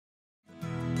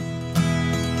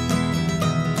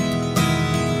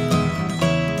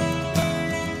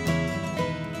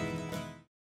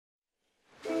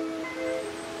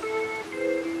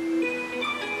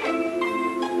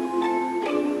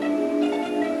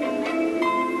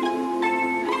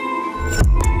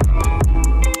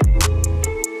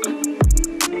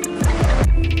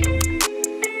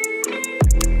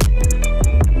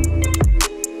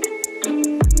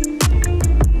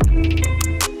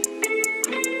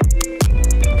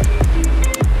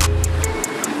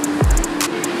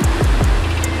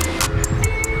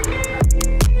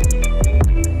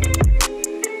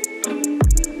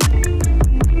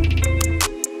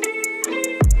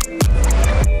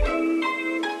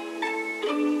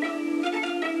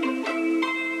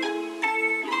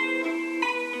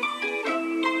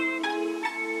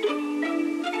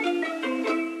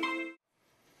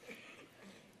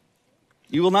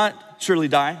You will not surely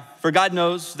die, for God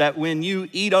knows that when you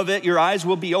eat of it, your eyes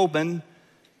will be open,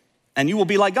 and you will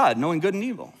be like God, knowing good and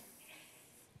evil.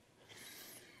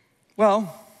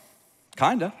 Well,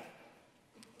 kinda.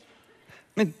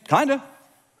 Kinda.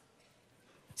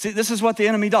 See, this is what the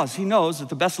enemy does. He knows that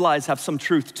the best lies have some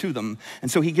truth to them, and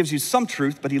so he gives you some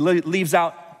truth, but he leaves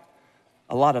out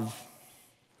a lot of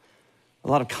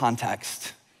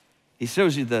context. He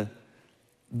shows you the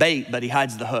bait, but he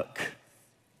hides the hook.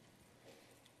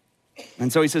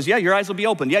 And so he says, yeah, your eyes will be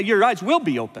open. Yeah, your eyes will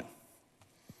be open.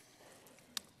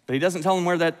 But he doesn't tell them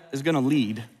where that is gonna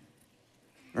lead.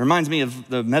 It reminds me of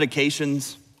the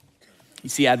medications you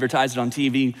see advertised on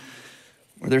TV,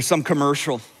 where there's some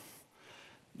commercial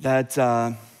that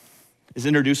is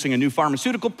introducing a new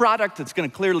pharmaceutical product that's gonna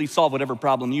clearly solve whatever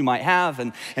problem you might have.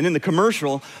 And in the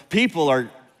commercial, people are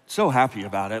so happy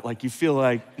about it. Like you feel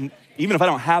like, even if I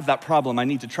don't have that problem, I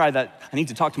need to try that. I need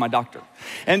to talk to my doctor.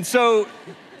 And so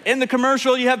in the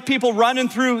commercial, you have people running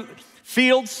through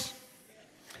fields.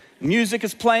 Music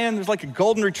is playing. There's like a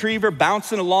golden retriever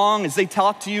bouncing along as they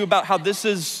talk to you about how this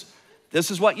is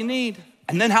what you need.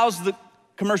 And then how's the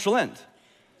commercial end?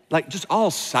 Like just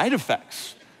all side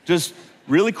effects. Just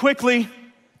really quickly,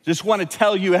 just want to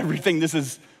tell you everything this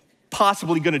is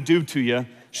possibly gonna do to you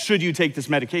should you take this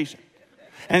medication.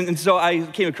 And so I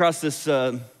came across this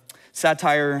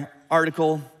satire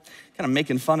article kind of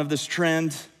making fun of this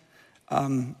trend.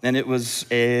 And it was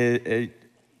an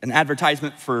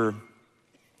advertisement for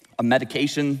a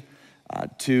medication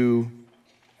to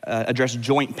address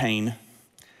joint pain.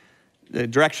 The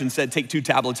direction said take 2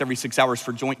 tablets every 6 hours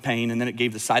for joint pain, and then it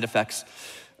gave the side effects.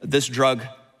 This drug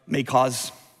may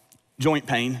cause joint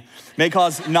pain, may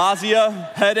cause nausea,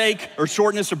 headache, or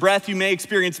shortness of breath. You may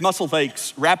experience muscle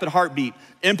aches, rapid heartbeat,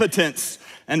 impotence,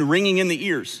 and ringing in the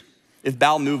ears. If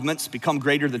bowel movements become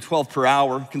greater than 12 per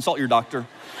hour, consult your doctor.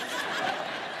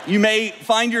 You may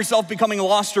find yourself becoming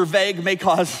lost or vague, may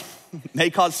cause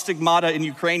stigmata in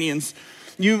Ukrainians.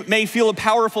 You may feel a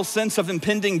powerful sense of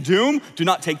impending doom. Do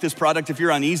not take this product if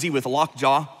you're uneasy with a locked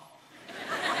jaw.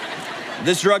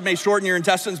 This drug may shorten your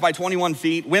intestines by 21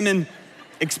 feet. Women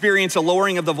experience a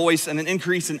lowering of the voice and an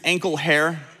increase in ankle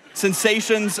hair.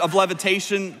 Sensations of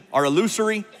levitation are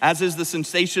illusory, as is the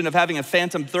sensation of having a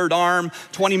phantom third arm.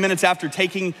 20 minutes after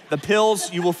taking the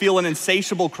pills, you will feel an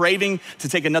insatiable craving to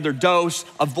take another dose.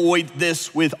 Avoid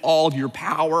this with all your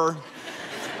power.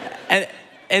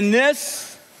 And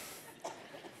this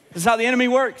is how the enemy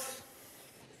works.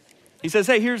 He says,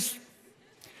 hey, here's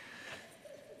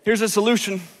a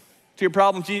solution to your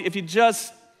problem. If you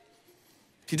just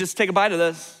take a bite of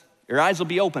this, your eyes will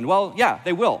be open. Well, yeah,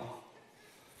 they will.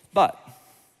 But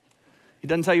he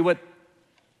doesn't tell you what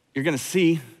you're gonna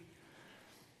see.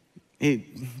 He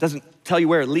doesn't tell you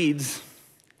where it leads.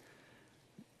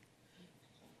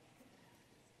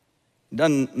 He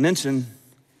doesn't mention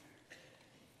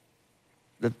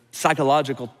the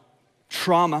psychological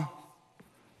trauma.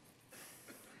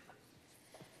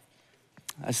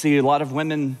 I see a lot of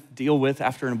women deal with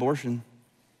after an abortion.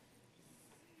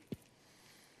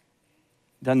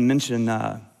 Doesn't mention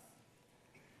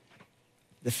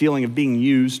the feeling of being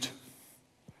used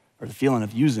or the feeling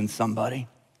of using somebody.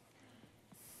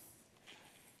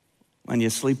 When you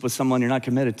sleep with someone you're not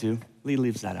committed to, Lee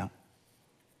leaves that out.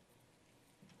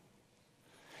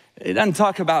 It doesn't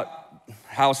talk about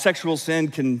how sexual sin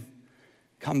can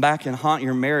come back and haunt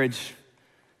your marriage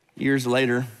years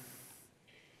later.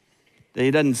 He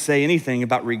doesn't say anything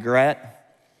about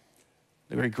regret,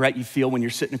 the regret you feel when you're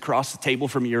sitting across the table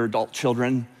from your adult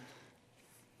children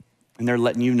and they're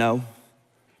letting you know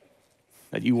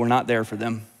that you were not there for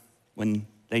them when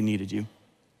they needed you.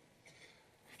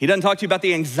 He doesn't talk to you about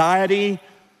the anxiety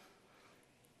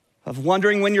of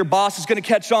wondering when your boss is gonna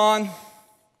catch on,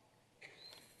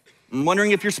 and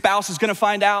wondering if your spouse is gonna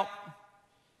find out.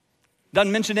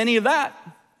 Doesn't mention any of that.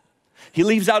 He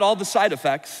leaves out all the side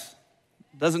effects.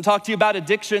 Doesn't talk to you about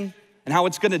addiction and how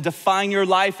it's gonna define your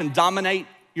life and dominate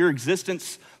your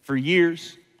existence for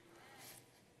years.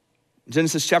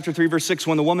 Genesis chapter 3, verse 6,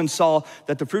 when the woman saw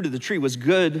that the fruit of the tree was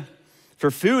good for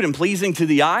food and pleasing to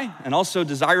the eye and also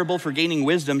desirable for gaining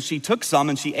wisdom, she took some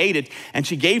and she ate it and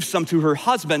she gave some to her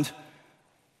husband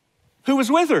who was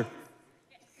with her.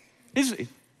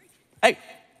 Hey,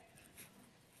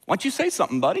 why don't you say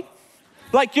something, buddy?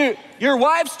 Like your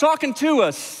wife's talking to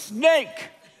a snake.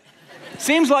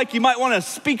 Seems like you might want to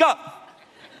speak up.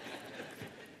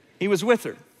 He was with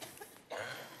her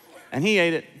and he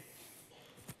ate it.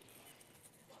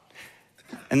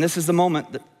 And this is the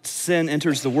moment that sin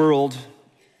enters the world.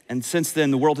 And since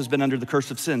then, the world has been under the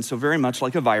curse of sin. So very much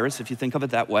like a virus, if you think of it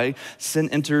that way, sin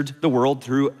entered the world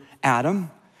through Adam.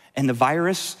 and the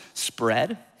virus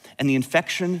spread, and the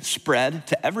infection spread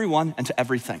to everyone and to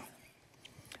everything.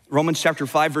 Romans chapter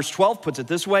 5, verse 12 puts it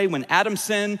this way: when Adam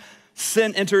sinned,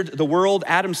 sin entered the world.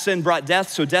 Adam's sin brought death,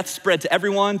 so death spread to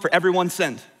everyone, for everyone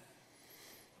sinned.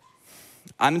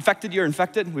 I'm infected, you're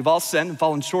infected. We've all sinned and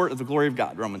fallen short of the glory of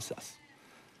God, Romans says.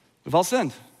 We've all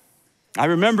sinned. I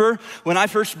remember when I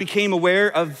first became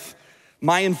aware of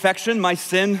my infection, my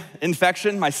sin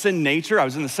infection, my sin nature. I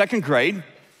was in the second grade.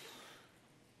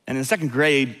 And in the second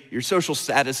grade, your social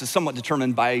status is somewhat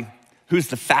determined by who's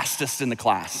the fastest in the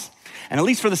class. And at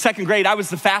least for the second grade, I was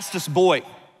the fastest boy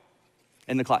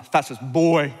in the class. Fastest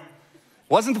boy.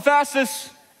 Wasn't the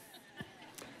fastest.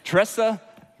 Tressa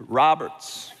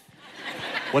Roberts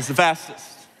was the fastest.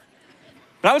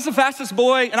 But I was the fastest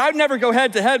boy, and I'd never go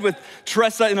head to head with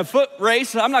Tressa in a foot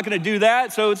race. I'm not gonna do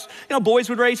that. So it's, boys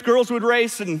would race, girls would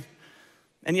race, and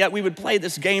yet we would play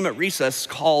this game at recess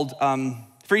called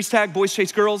freeze tag, boys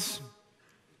chase girls.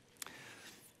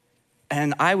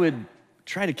 And I would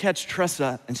try to catch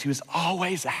Tressa, and she was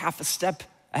always a half a step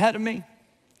ahead of me.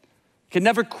 I could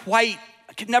never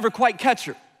quite catch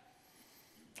her.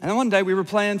 And then one day we were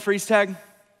playing freeze tag,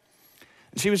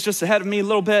 and she was just ahead of me a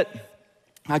little bit.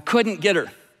 I couldn't get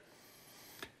her.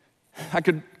 I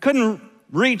couldn't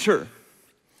reach her.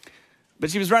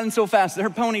 But she was running so fast that her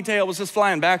ponytail was just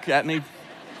flying back at me,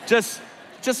 just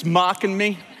mocking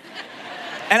me.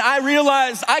 And I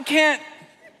realized I can't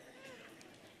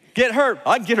get her.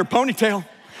 I can get her ponytail.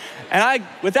 And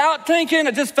without thinking,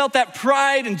 I just felt that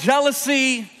pride and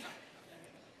jealousy.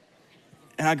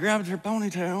 And I grabbed her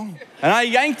ponytail and I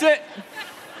yanked it.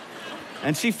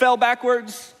 And she fell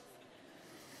backwards.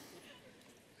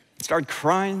 Started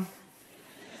crying.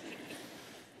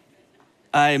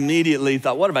 I immediately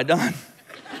thought, what have I done?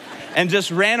 And just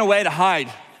ran away to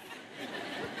hide.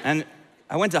 And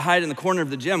I went to hide in the corner of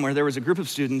the gym where there was a group of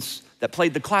students that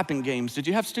played the clapping games. Did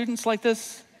you have students like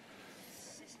this?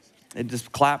 They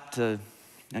just clapped to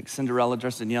like Cinderella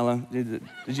dressed in yellow. Did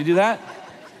you do that?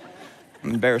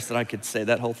 I'm embarrassed that I could say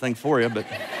that whole thing for you, but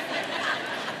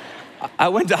I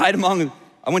went to hide among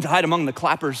the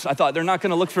clappers. I thought, they're not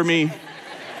gonna look for me.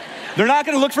 They're not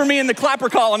gonna look for me in the clapper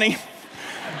colony.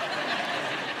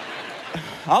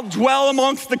 I'll dwell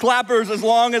amongst the clappers as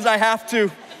long as I have to.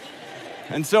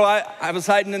 And so I was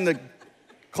hiding in the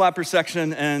clapper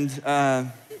section, and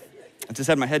I just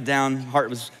had my head down, heart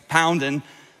was pounding.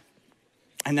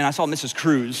 And then I saw Mrs.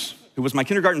 Cruz, who was my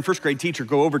kindergarten first grade teacher,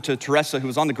 go over to Teresa, who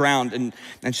was on the ground,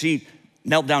 and she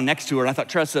knelt down next to her. And I thought,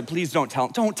 Teresa, please don't tell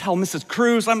Mrs.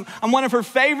 Cruz. I'm one of her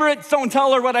favorites. Don't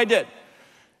tell her what I did.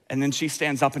 And then she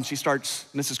stands up and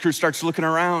Mrs. Cruz starts looking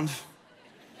around.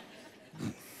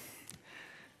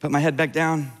 Put my head back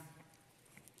down.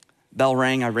 Bell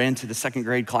rang. I ran to the second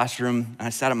grade classroom and I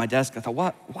sat at my desk. I thought,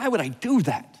 why would I do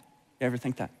that? You ever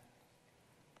think that?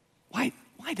 Why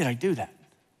did I do that?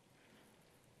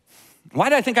 Why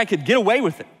did I think I could get away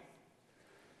with it?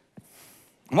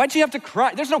 Why'd she have to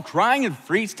cry? There's no crying in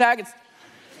freeze tag.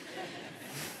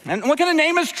 And what kind of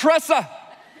name is Tressa?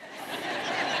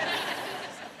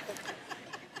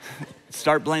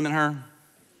 Start blaming her.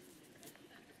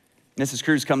 Mrs.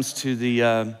 Cruz comes to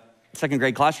the second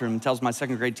grade classroom and tells my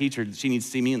second grade teacher that she needs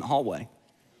to see me in the hallway.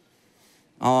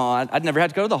 Oh, I'd never had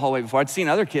to go to the hallway before. I'd seen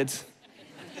other kids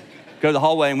go to the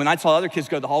hallway, and when I saw other kids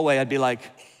go to the hallway, I'd be like,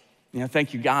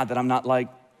 thank you, God, that I'm not like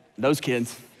those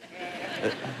kids,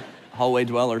 hallway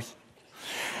dwellers.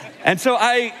 And so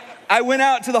I went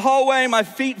out to the hallway. My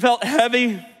feet felt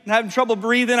heavy, having trouble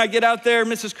breathing. I get out there.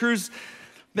 Mrs. Cruz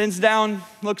bends down,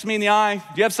 looks me in the eye. Do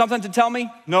you have something to tell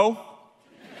me? No.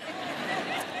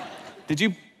 Did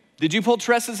you pull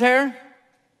Tressa's hair?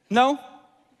 No.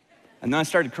 And then I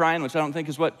started crying, which I don't think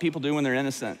is what people do when they're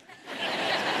innocent.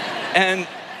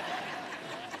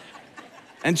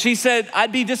 And she said,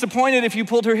 I'd be disappointed if you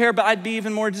pulled her hair, but I'd be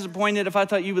even more disappointed if I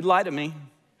thought you would lie to me.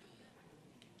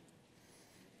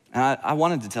 And I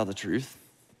wanted to tell the truth,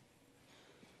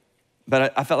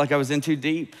 but I felt like I was in too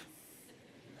deep.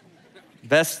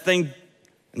 Best thing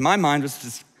in my mind was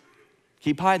to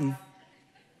keep hiding.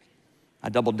 I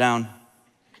doubled down.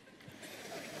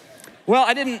 Well,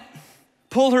 I didn't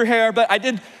pull her hair, but I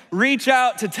did reach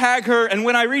out to tag her, and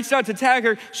when I reached out to tag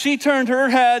her, she turned her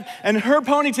head, and her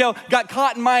ponytail got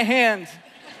caught in my hand.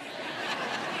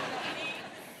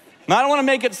 Now, I don't want to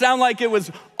make it sound like it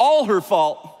was all her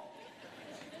fault.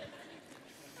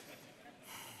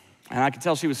 And I could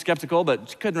tell she was skeptical, but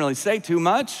she couldn't really say too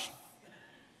much.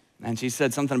 And she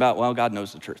said something about, well, God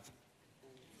knows the truth.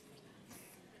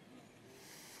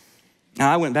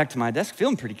 Now, I went back to my desk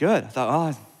feeling pretty good. I thought,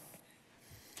 I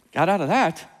got out of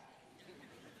that.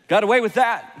 Got away with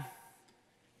that.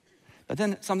 But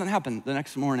then something happened the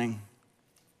next morning.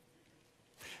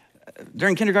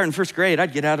 During kindergarten, first grade,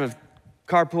 I'd get out of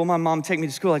carpool. My mom would take me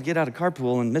to school. I'd get out of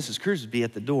carpool, and Mrs. Cruz would be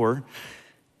at the door.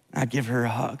 I'd give her a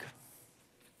hug.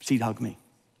 She'd hug me.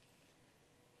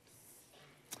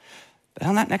 But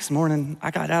on that next morning,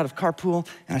 I got out of carpool,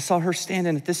 and I saw her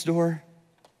standing at this door,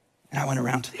 and I went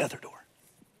around to the other door.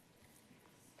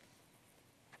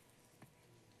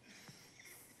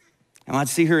 And I'd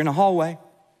see her in a hallway.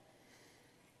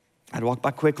 I'd walk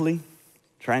by quickly,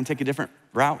 try and take a different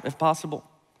route if possible.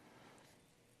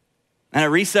 And at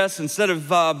recess, instead of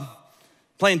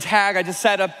playing tag, I just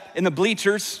sat up in the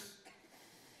bleachers,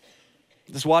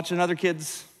 just watching other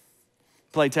kids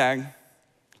play tag.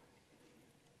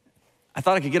 I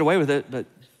thought I could get away with it, but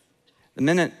the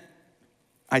minute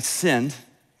I sinned,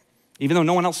 even though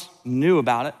no one else knew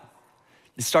about it,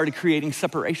 it started creating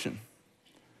separation.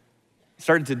 It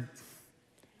started to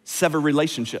sever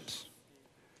relationships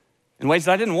in ways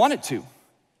that I didn't want it to.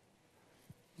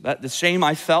 But the shame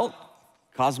I felt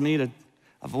caused me to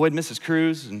avoid Mrs.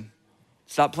 Cruz and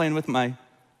stop playing with my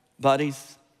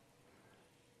buddies.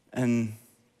 And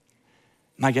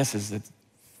my guess is that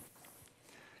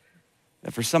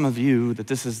for some of you, that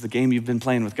this is the game you've been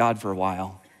playing with God for a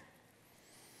while.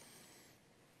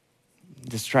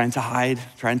 Just trying to hide,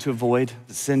 trying to avoid.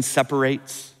 The sin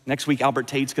separates. Next week, Albert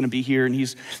Tate's gonna be here, and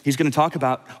he's gonna talk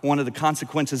about one of the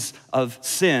consequences of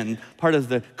sin. Part of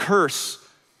the curse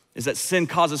is that sin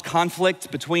causes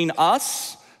conflict between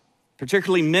us,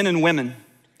 particularly men and women,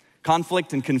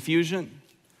 conflict and confusion.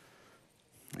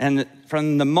 And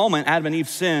from the moment Adam and Eve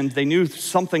sinned, they knew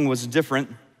something was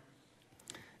different.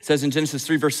 It says in Genesis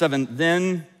 3, verse 7,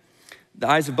 then the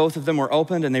eyes of both of them were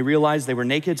opened, and they realized they were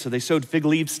naked, so they sewed fig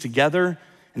leaves together,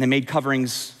 and they made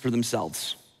coverings for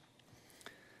themselves.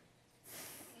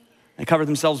 They covered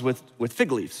themselves with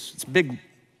fig leaves. It's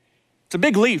a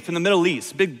big leaf in the Middle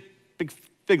East, big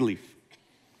fig leaf.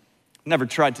 Never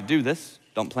tried to do this,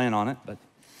 don't plan on it, but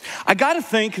I gotta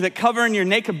think that covering your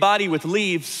naked body with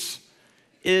leaves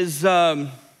is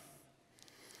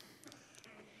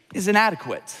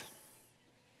inadequate.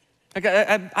 Like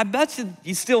I bet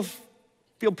you still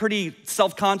feel pretty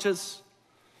self-conscious,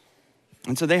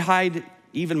 and so they hide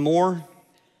even more.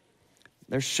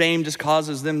 Their shame just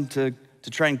causes them to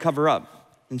try and cover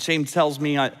up. And shame tells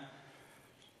me I'm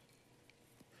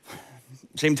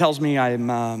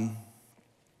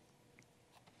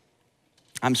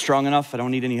strong enough, I don't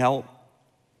need any help.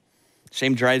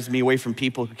 Shame drives me away from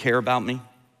people who care about me.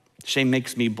 Shame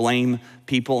makes me blame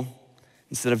people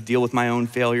instead of deal with my own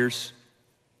failures.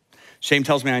 Shame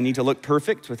tells me I need to look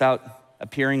perfect without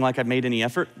appearing like I've made any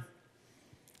effort.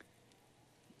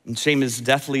 And shame is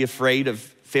deathly afraid of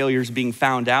failures being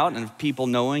found out and of people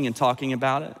knowing and talking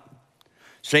about it.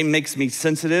 Shame makes me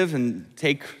sensitive and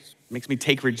makes me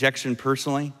take rejection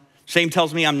personally. Shame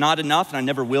tells me I'm not enough and I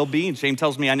never will be. And shame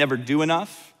tells me I never do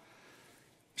enough.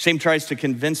 Shame tries to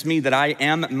convince me that I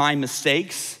am my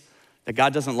mistakes, that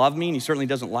God doesn't love me and he certainly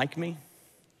doesn't like me.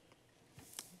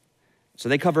 So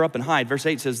they cover up and hide. Verse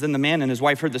 8 says, then the man and his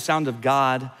wife heard the sound of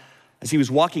God as he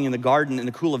was walking in the garden in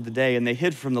the cool of the day, and they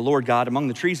hid from the Lord God among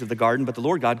the trees of the garden. But the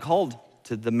Lord God called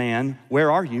to the man,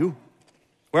 where are you?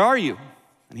 Where are you?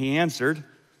 And he answered,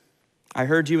 I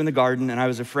heard you in the garden, and I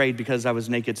was afraid because I was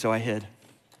naked, so I hid.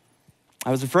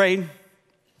 I was afraid,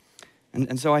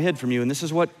 and so I hid from you. And this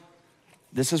is what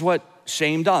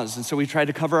shame does. And so we try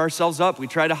to cover ourselves up. We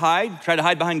try to hide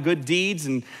behind good deeds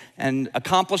and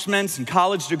accomplishments and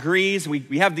college degrees.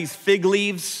 We have these fig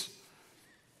leaves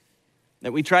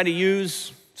that we try to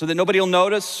use so that nobody will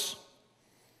notice.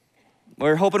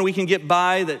 We're hoping we can get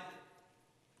by, that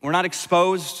we're not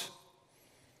exposed.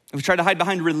 We try to hide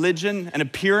behind religion and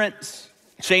appearance.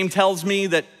 Shame tells me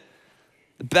that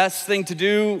the best thing to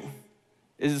do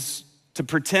is to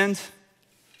pretend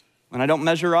when I don't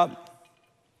measure up.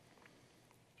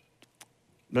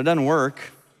 But it doesn't work.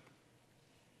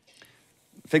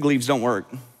 Fig leaves don't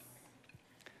work.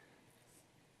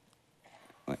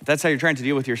 If that's how you're trying to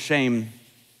deal with your shame,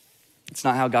 it's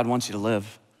not how God wants you to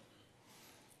live.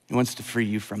 He wants to free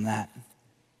you from that.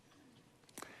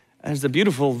 There's a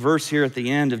beautiful verse here at the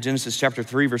end of Genesis chapter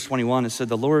 3, verse 21. It said,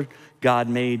 the Lord God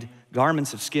made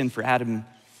garments of skin for Adam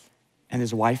and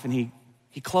his wife, and he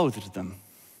clothed them.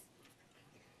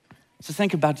 So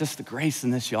think about just the grace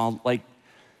in this, y'all. Like,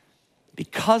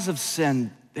 because of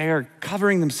sin, they are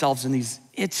covering themselves in these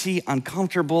itchy,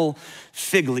 uncomfortable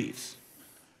fig leaves.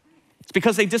 It's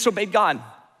because they disobeyed God.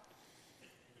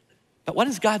 But what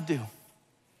does God do?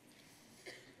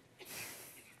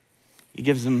 He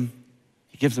gives them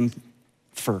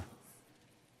fur.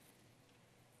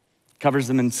 Covers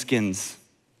them in skins.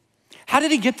 How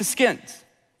did he get the skins?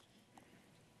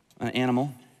 an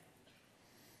animal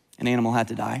had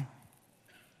to die.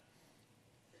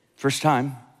 First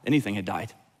time anything had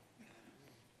died.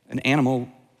 An animal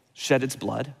shed its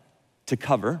blood to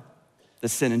cover the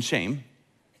sin and shame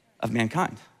of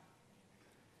mankind.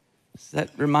 Does that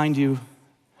remind you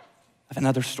of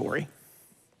another story?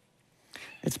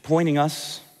 It's pointing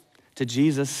us to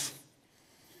Jesus,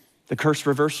 the curse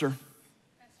reverser,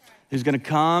 who's gonna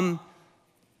come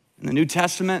in the New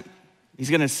Testament. He's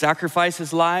gonna sacrifice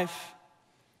his life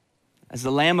as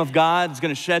the Lamb of God. He's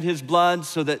gonna shed his blood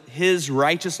so that his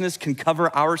righteousness can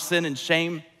cover our sin and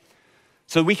shame,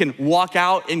 so we can walk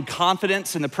out in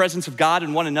confidence in the presence of God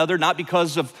and one another, not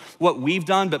because of what we've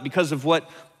done, but because of what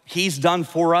he's done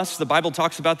for us. The Bible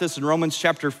talks about this in Romans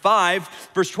chapter 5,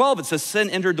 verse 12. It says, sin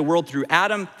entered the world through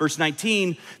Adam. Verse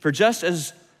 19, for just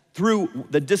as through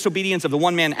the disobedience of the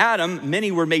one man Adam, many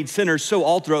were made sinners, so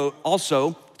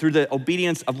also through the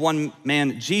obedience of one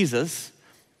man Jesus,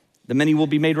 the many will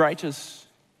be made righteous.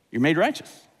 You're made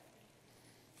righteous.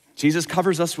 Jesus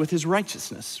covers us with his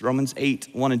righteousness. Romans 8,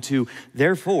 1 and 2.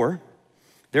 Therefore,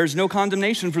 there's no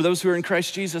condemnation for those who are in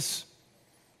Christ Jesus.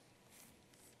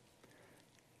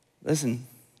 Listen,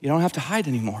 you don't have to hide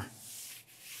anymore.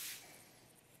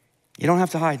 You don't have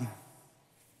to hide.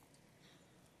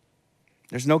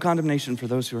 There's no condemnation for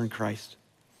those who are in Christ.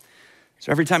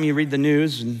 So every time you read the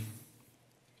news and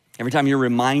every time you're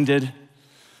reminded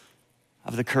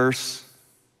of the curse,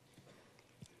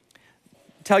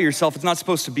 tell yourself it's not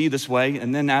supposed to be this way,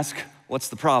 and then ask, what's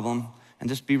the problem? And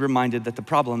just be reminded that the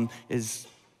problem is,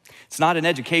 it's not an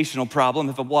educational problem.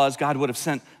 If it was, God would have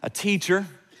sent a teacher.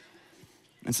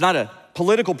 It's not a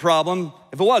political problem.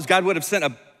 If it was, God would have sent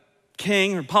a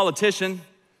king or politician.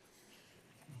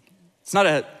 It's not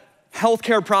a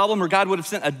healthcare problem, or God would have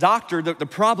sent a doctor. The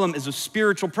problem is a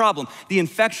spiritual problem. The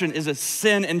infection is a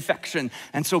sin infection.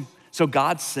 And so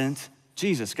God sent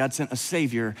Jesus. God sent a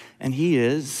Savior, and He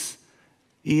is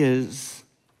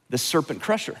the serpent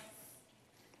crusher,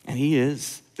 and He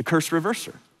is the curse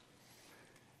reverser.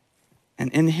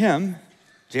 And in Him,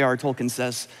 J.R. Tolkien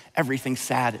says, everything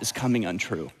sad is coming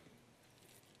untrue.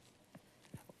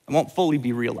 It won't fully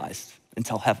be realized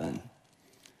until heaven.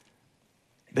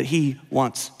 But He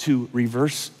wants to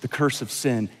reverse the curse of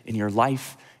sin in your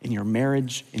life, in your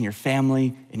marriage, in your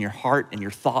family, in your heart, in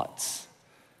your thoughts.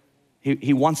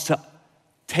 He wants to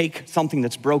take something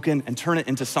that's broken and turn it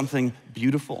into something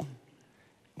beautiful.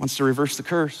 He wants to reverse the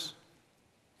curse.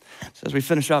 So as we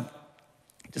finish up,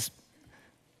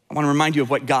 I want to remind you of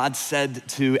what God said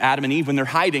to Adam and Eve when they're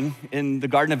hiding in the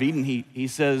Garden of Eden. He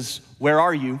says, where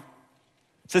are you?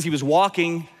 It says he was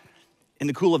walking in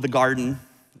the cool of the garden,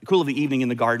 the cool of the evening in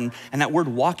the garden. And that word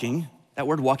walking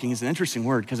is an interesting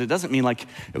word because it doesn't mean like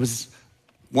it was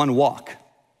one walk.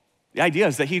 The idea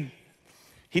is that he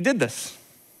did this.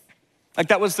 Like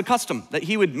that was the custom, that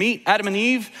he would meet Adam and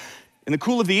Eve in the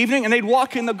cool of the evening and they'd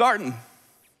walk in the garden.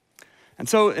 And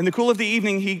so in the cool of the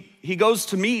evening, he goes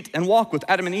to meet and walk with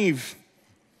Adam and Eve.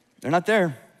 They're not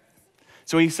there.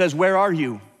 So he says, where are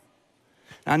you?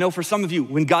 Now I know for some of you,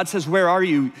 when God says, where are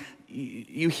you,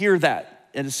 you hear that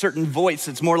in a certain voice.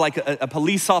 It's more like a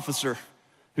police officer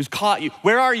who's caught you.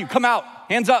 Where are you? Come out,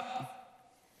 hands up.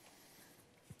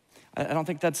 I don't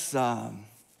think that's the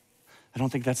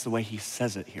way he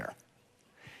says it here.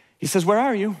 He says, where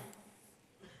are you?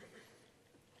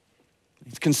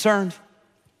 He's concerned.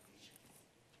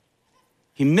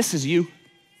 He misses you.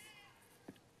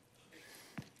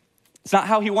 It's not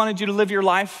how he wanted you to live your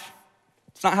life.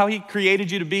 It's not how he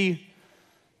created you to be.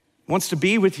 He wants to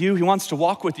be with you. He wants to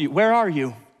walk with you. Where are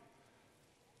you?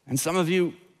 And some of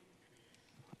you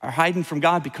are hiding from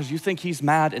God because you think he's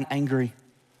mad and angry.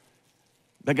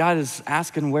 But God is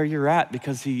asking where you're at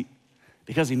because he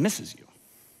misses you.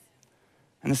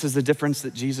 And this is the difference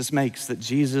that Jesus makes, that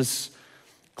Jesus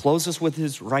clothes us with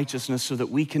his righteousness so that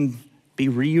we can be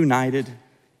reunited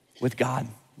with God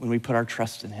when we put our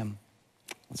trust in him.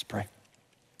 Let's pray.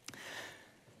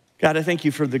 God, I thank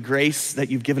you for the grace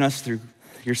that you've given us through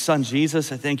your son,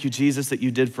 Jesus. I thank you, Jesus, that you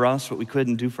did for us what we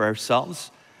couldn't do for ourselves.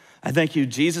 I thank you,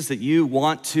 Jesus, that you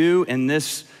want to, in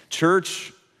this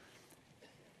church,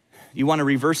 you want to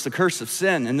reverse the curse of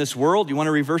sin. In this world, you want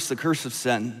to reverse the curse of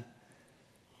sin.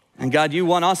 And God, you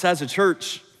want us as a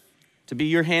church to be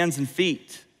your hands and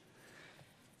feet,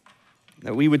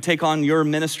 that we would take on your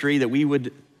ministry, that we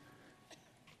would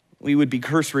be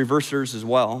curse reversers as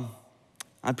well.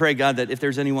 I pray, God, that if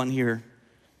there's anyone here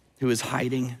who is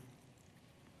hiding,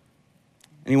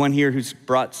 anyone here who's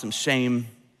brought some shame,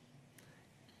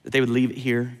 that they would leave it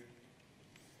here.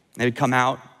 They would come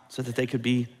out so that they could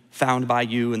be found by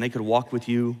you and they could walk with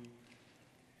you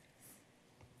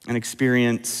and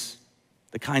experience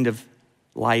the kind of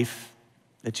life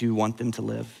that you want them to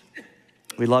live.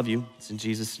 We love you. It's in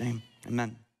Jesus' name.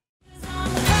 Amen.